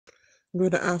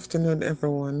Good afternoon,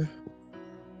 everyone.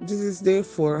 This is day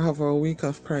 4 of our week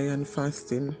of prayer and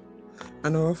fasting,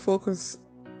 and our focus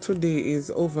today is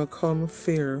overcome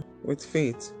fear with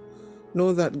faith.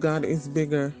 Know that God is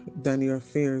bigger than your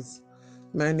fears.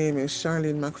 My name is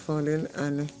Charlene McFarlane,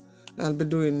 and I'll be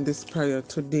doing this prayer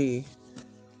today.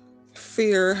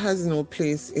 Fear has no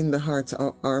place in the heart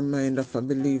or mind of a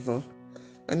believer.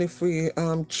 And if we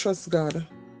trust God,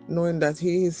 knowing that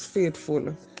He is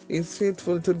faithful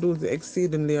to do the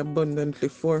exceedingly abundantly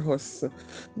for us,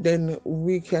 then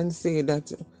we can say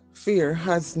that fear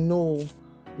has no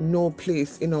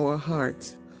place in our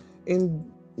heart. In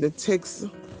the text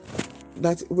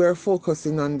that we're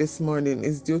focusing on this morning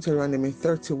is Deuteronomy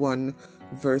 31,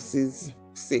 verses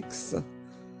 6.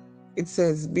 It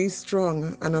says, "Be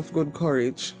strong and of good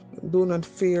courage. Do not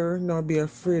fear nor be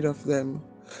afraid of them.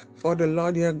 For the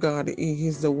Lord your God, He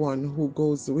is the one who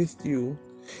goes with you.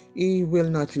 He will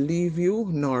not leave you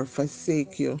nor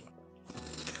forsake you."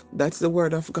 That's the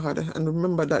word of God. And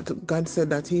remember that God said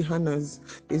that He honors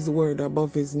His word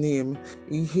above His name.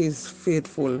 He is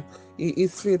faithful. He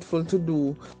is faithful to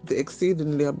do the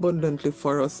exceedingly abundantly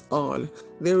for us all.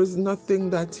 There is nothing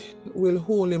that will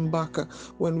hold Him back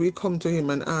when we come to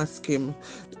Him and ask Him,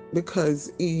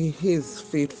 because He is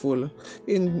faithful.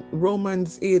 In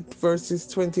Romans 8, verses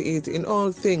 28, in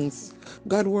all things,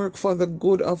 God work for the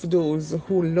good of those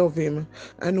who love Him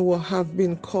and who have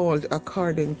been called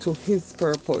according to His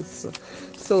purpose.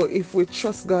 So if we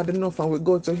trust God enough and we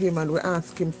go to Him and we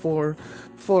ask Him for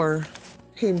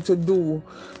Him to do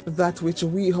that which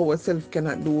we ourselves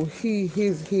cannot do, He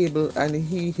is able and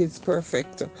He is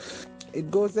perfect.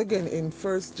 It goes again in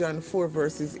 1 John 4,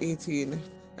 verses 18,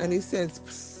 and it says,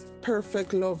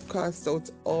 "Perfect love casts out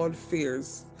all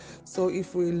fears." So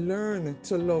if we learn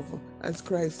to love as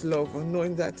Christ loved,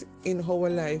 knowing that in our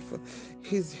life,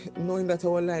 knowing that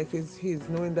our life is His,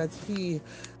 knowing that He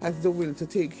has the will to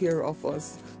take care of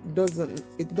us,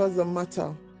 it doesn't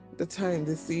matter the time,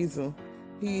 the season.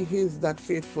 He is that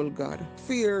faithful God.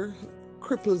 Fear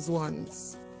cripples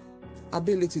one's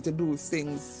ability to do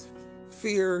things.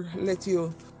 Fear let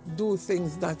you do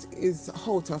things that is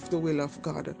out of the will of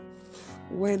God.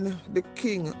 When the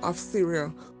king of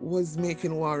Syria was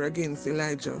making war against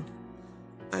Elijah,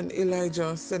 and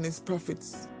Elijah sent his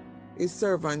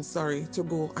servants, to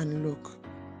go and look,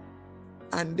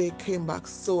 and they came back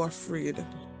so afraid.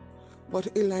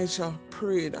 But Elijah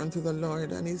prayed unto the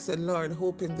Lord, and he said, "Lord,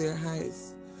 open their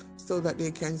eyes so that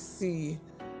they can see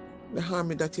the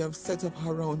army that you have set up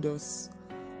around us,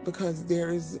 because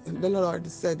the Lord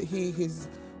said He is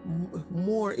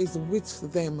more is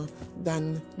with them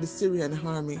than the Syrian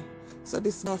army." So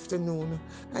this afternoon,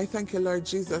 I thank you, Lord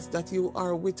Jesus, that you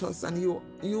are with us, and you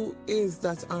is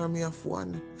that army of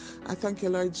one. I thank you,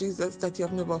 Lord Jesus, that you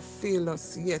have never failed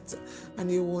us yet,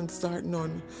 and you won't start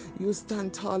none. You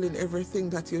stand tall in everything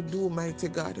that you do, mighty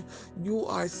God. You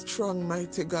are strong,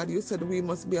 mighty God. You said we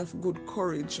must be of good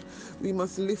courage. We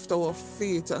must lift our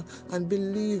faith and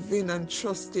believe in and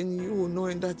trust in you,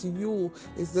 knowing that you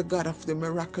is the God of the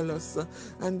miraculous.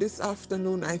 And this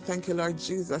afternoon, I thank you, Lord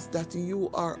Jesus, that you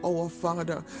are our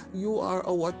Father. You are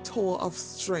our tower of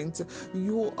strength.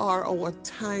 You are our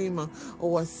time,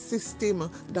 our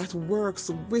system that works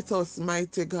with us,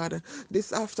 mighty God.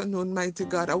 This afternoon, mighty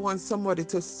God, I want somebody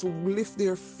to lift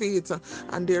their faith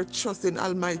and their trust in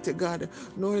Almighty God,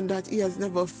 knowing that He has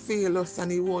never failed us and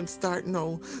He won't start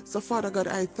now. So, Father God,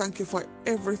 I thank you for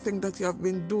everything that you have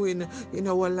been doing in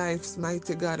our lives,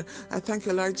 mighty God. I thank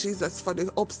you, Lord Jesus, for the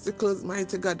obstacles,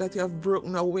 mighty God, that you have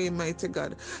broken away, mighty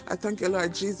God. I thank you,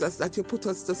 Lord Jesus, that you put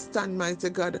us to stand, mighty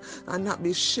God, and not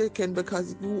be shaken,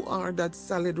 because you are that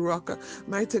solid rock.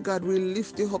 Mighty God, we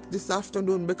lift you up this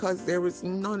afternoon because there is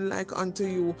none like unto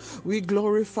you. We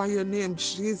glorify your name,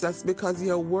 Jesus, because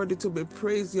you are worthy to be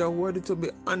praised, you are worthy to be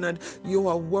honored, you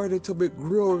are worthy to be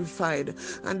glorified.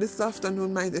 And this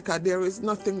afternoon, mighty God, there is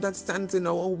nothing that stands in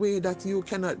our way that you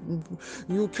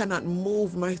cannot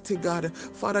move, mighty God.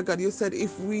 Father God, you said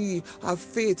if we have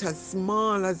faith as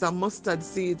small as a mustard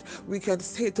seed, we can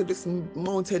say to this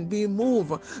mountain, be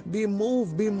moved, be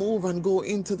moved, be moved, and go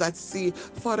into that sea.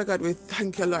 Father God, we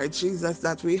thank you, Lord Jesus,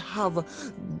 that we have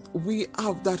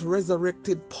that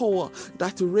resurrected power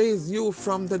that raised you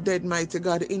from the dead, mighty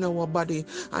God, in our body.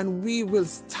 And we will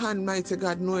stand, mighty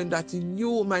God, knowing that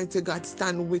you, mighty God,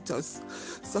 stand with us.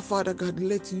 So, Father God,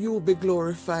 let you be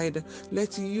glorified.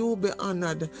 Let you be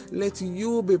honored. Let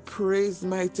you be praised,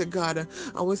 mighty God.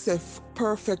 And we say,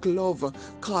 perfect love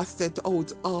casteth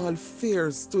out all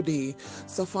fears today. today.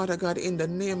 So, Father God, in the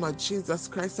name of Jesus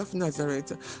Christ of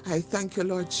Nazareth, I thank you,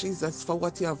 Lord Jesus, for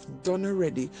what you have done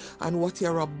already and what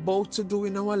you're about to do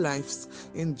in our lives.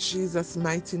 In Jesus'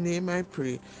 mighty name I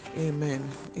pray. Amen.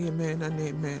 Amen and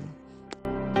amen.